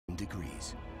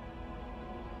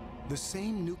The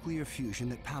same nuclear fusion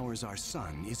that powers our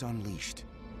sun is unleashed.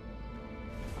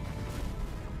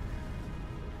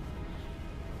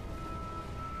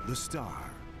 The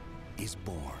star is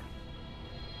born.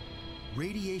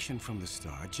 Radiation from the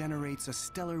star generates a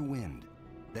stellar wind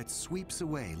that sweeps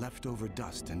away leftover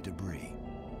dust and debris.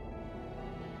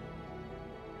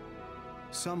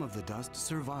 Some of the dust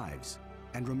survives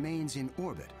and remains in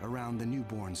orbit around the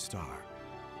newborn star.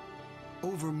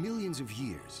 Over millions of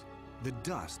years, the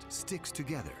dust sticks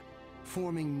together,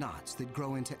 forming knots that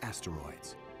grow into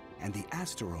asteroids, and the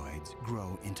asteroids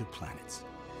grow into planets.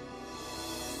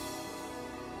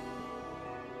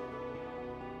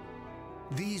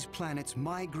 These planets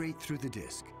migrate through the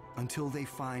disk until they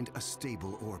find a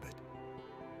stable orbit.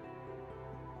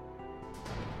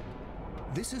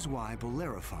 This is why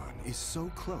Bellerophon is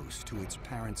so close to its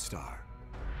parent star.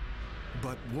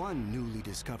 But one newly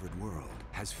discovered world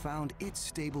has found its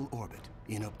stable orbit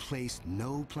in a place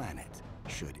no planet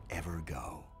should ever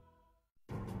go.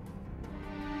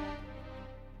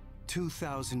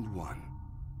 2001.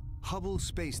 Hubble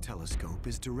Space Telescope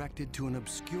is directed to an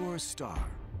obscure star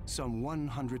some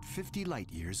 150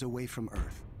 light-years away from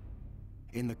Earth,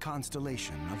 in the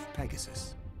constellation of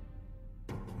Pegasus.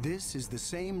 This is the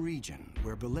same region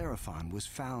where Bellerophon was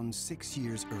found 6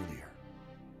 years earlier.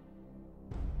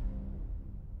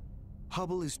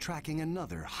 Hubble is tracking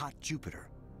another hot Jupiter,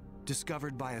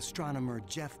 discovered by astronomer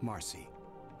Jeff Marcy.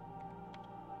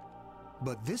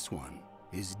 But this one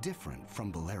is different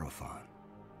from Bellerophon.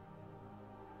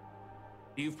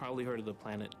 You've probably heard of the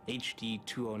planet HD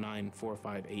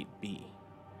 209458b.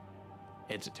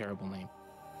 It's a terrible name.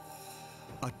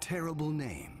 A terrible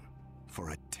name for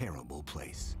a terrible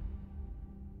place.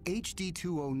 HD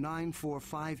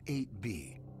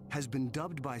 209458b has been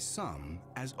dubbed by some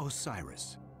as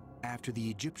Osiris, after the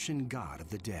Egyptian god of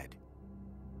the dead.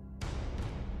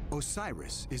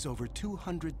 Osiris is over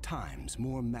 200 times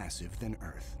more massive than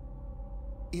Earth.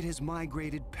 It has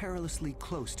migrated perilously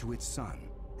close to its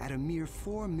sun, at a mere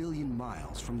 4 million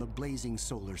miles from the blazing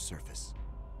solar surface.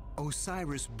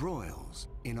 Osiris broils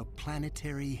in a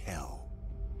planetary hell.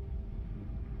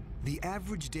 The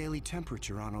average daily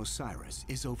temperature on Osiris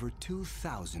is over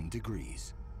 2,000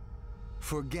 degrees.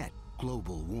 Forget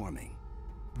global warming.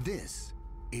 This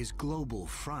is global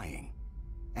frying,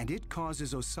 and it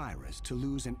causes Osiris to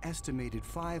lose an estimated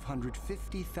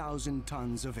 550,000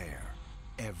 tons of air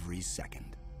every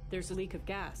second. There's a leak of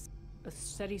gas, a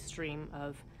steady stream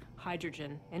of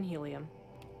hydrogen and helium,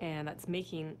 and that's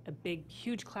making a big,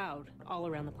 huge cloud all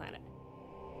around the planet.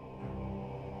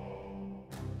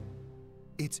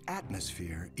 Its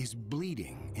atmosphere is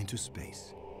bleeding into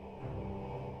space.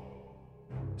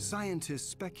 Scientists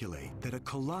speculate that a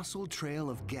colossal trail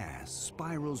of gas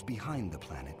spirals behind the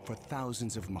planet for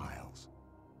thousands of miles.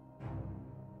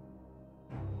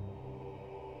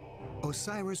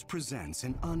 Osiris presents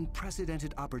an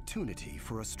unprecedented opportunity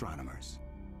for astronomers.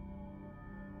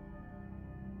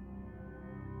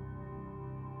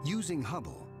 Using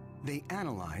Hubble, they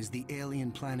analyze the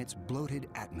alien planet's bloated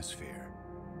atmosphere.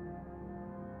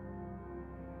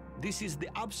 This is the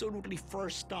absolutely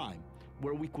first time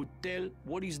where we could tell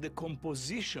what is the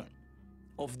composition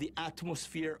of the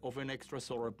atmosphere of an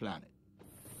extrasolar planet.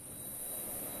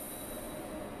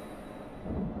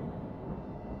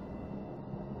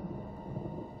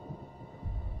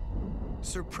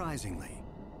 Surprisingly,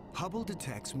 Hubble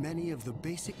detects many of the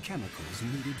basic chemicals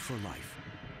needed for life.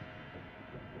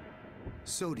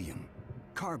 Sodium,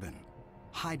 carbon,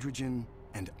 hydrogen,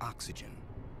 and oxygen.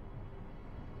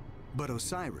 But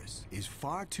Osiris is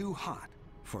far too hot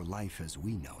for life as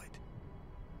we know it.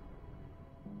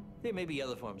 There may be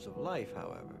other forms of life,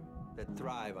 however, that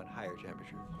thrive on higher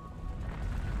temperatures.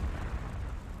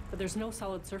 But there's no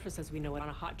solid surface as we know it on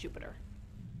a hot Jupiter.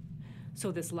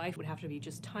 So this life would have to be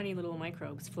just tiny little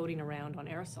microbes floating around on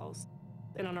aerosols.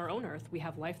 And on our own Earth, we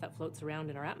have life that floats around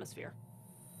in our atmosphere.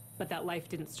 But that life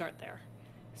didn't start there.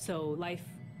 So life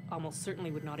almost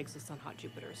certainly would not exist on hot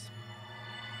Jupiters.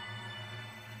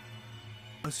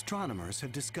 Astronomers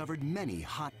have discovered many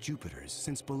hot Jupiters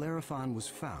since Bellerophon was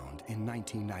found in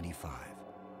 1995.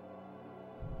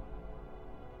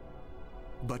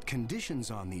 But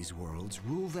conditions on these worlds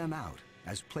rule them out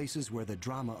as places where the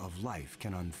drama of life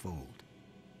can unfold.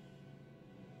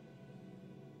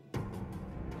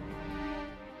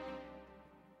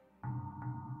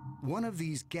 One of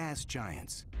these gas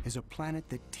giants is a planet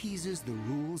that teases the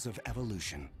rules of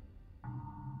evolution.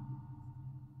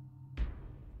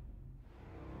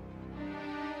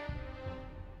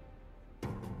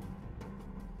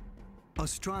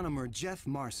 Astronomer Jeff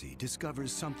Marcy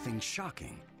discovers something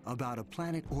shocking about a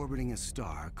planet orbiting a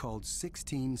star called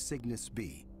 16 Cygnus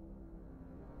b.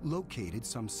 located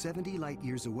some 70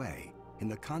 light-years away in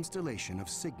the constellation of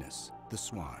Cygnus, the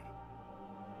Swan.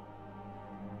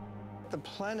 The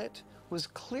planet was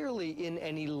clearly in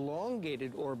an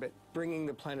elongated orbit, bringing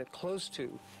the planet close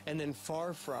to and then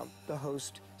far from the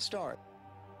host star.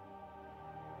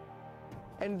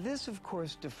 And this, of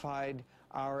course, defied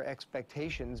our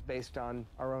expectations based on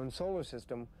our own solar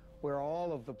system, where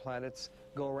all of the planets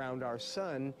go around our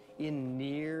sun in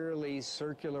nearly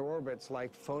circular orbits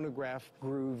like phonograph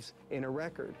grooves in a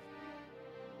record.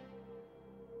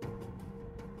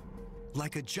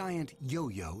 Like a giant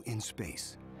yo-yo in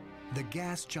space, the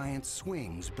gas giant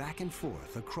swings back and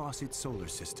forth across its solar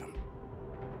system.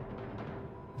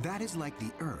 That is like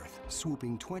the Earth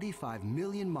swooping 25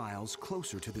 million miles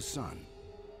closer to the Sun,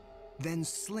 then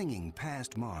slinging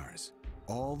past Mars,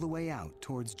 all the way out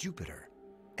towards Jupiter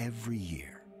every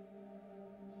year.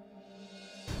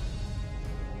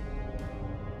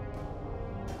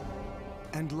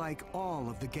 And like all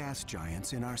of the gas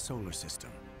giants in our solar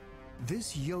system,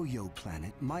 this yo-yo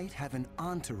planet might have an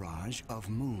entourage of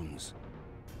moons.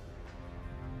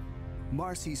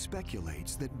 Marcy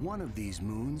speculates that one of these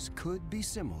moons could be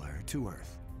similar to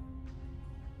Earth.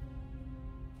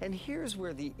 And here's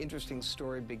where the interesting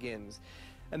story begins.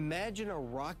 Imagine a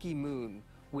rocky moon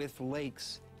with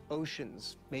lakes,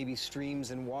 oceans, maybe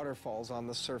streams and waterfalls on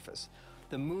the surface.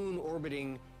 The moon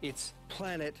orbiting its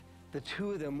planet, the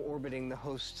two of them orbiting the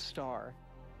host star.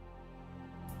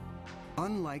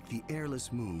 Unlike the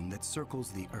airless moon that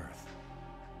circles the Earth,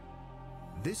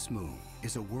 this moon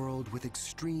is a world with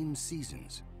extreme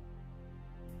seasons.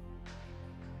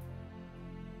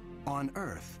 On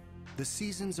Earth, the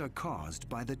seasons are caused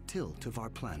by the tilt of our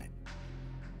planet.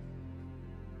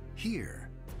 Here,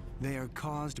 they are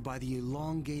caused by the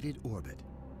elongated orbit.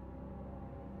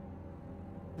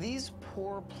 These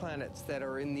poor planets that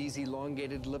are in these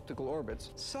elongated elliptical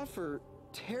orbits suffer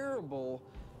terrible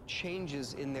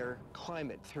changes in their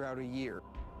climate throughout a year.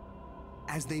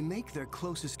 As they make their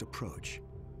closest approach,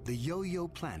 the yo-yo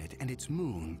planet and its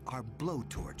moon are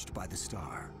blowtorched by the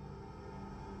star.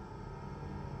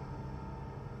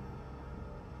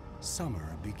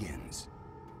 Summer begins.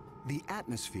 The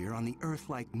atmosphere on the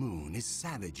Earth-like moon is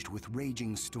savaged with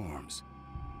raging storms.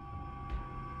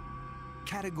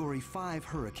 Category 5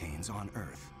 hurricanes on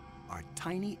Earth are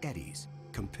tiny eddies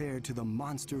compared to the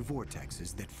monster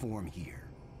vortexes that form here.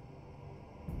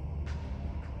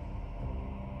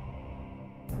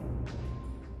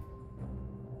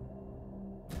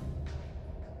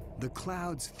 The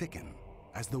clouds thicken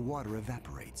as the water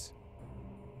evaporates.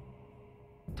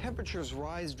 Temperatures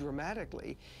rise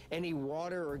dramatically. Any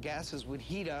water or gases would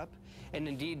heat up, and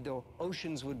indeed the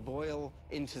oceans would boil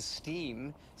into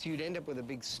steam, so you'd end up with a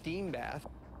big steam bath.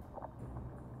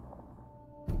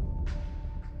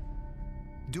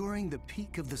 During the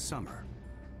peak of the summer,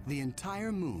 the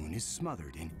entire moon is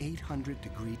smothered in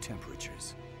 800-degree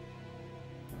temperatures.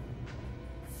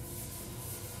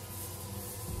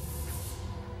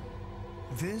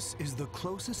 This is the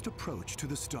closest approach to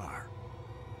the star.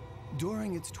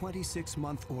 During its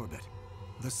 26-month orbit,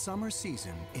 the summer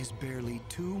season is barely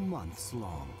 2 months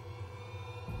long.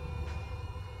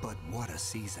 But what a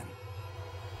season!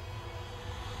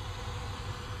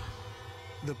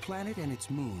 The planet and its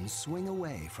moon swing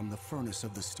away from the furnace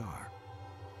of the star.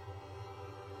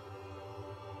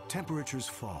 Temperatures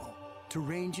fall to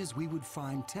ranges we would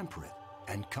find temperate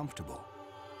and comfortable.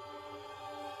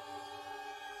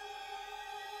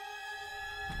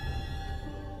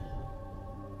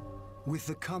 With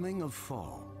the coming of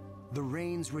fall, the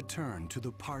rains return to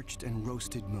the parched and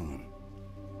roasted moon.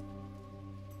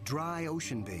 Dry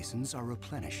ocean basins are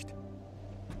replenished,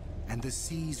 and the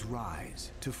seas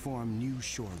rise to form new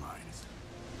shorelines.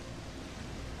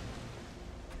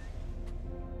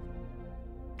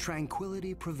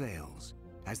 Tranquility prevails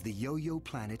as the yo-yo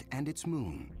planet and its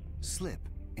moon slip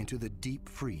into the deep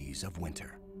freeze of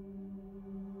winter.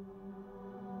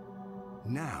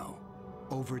 Now,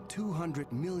 over 200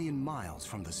 million miles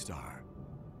from the star,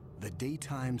 the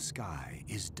daytime sky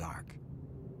is dark.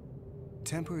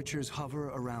 Temperatures hover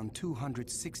around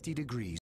 260 degrees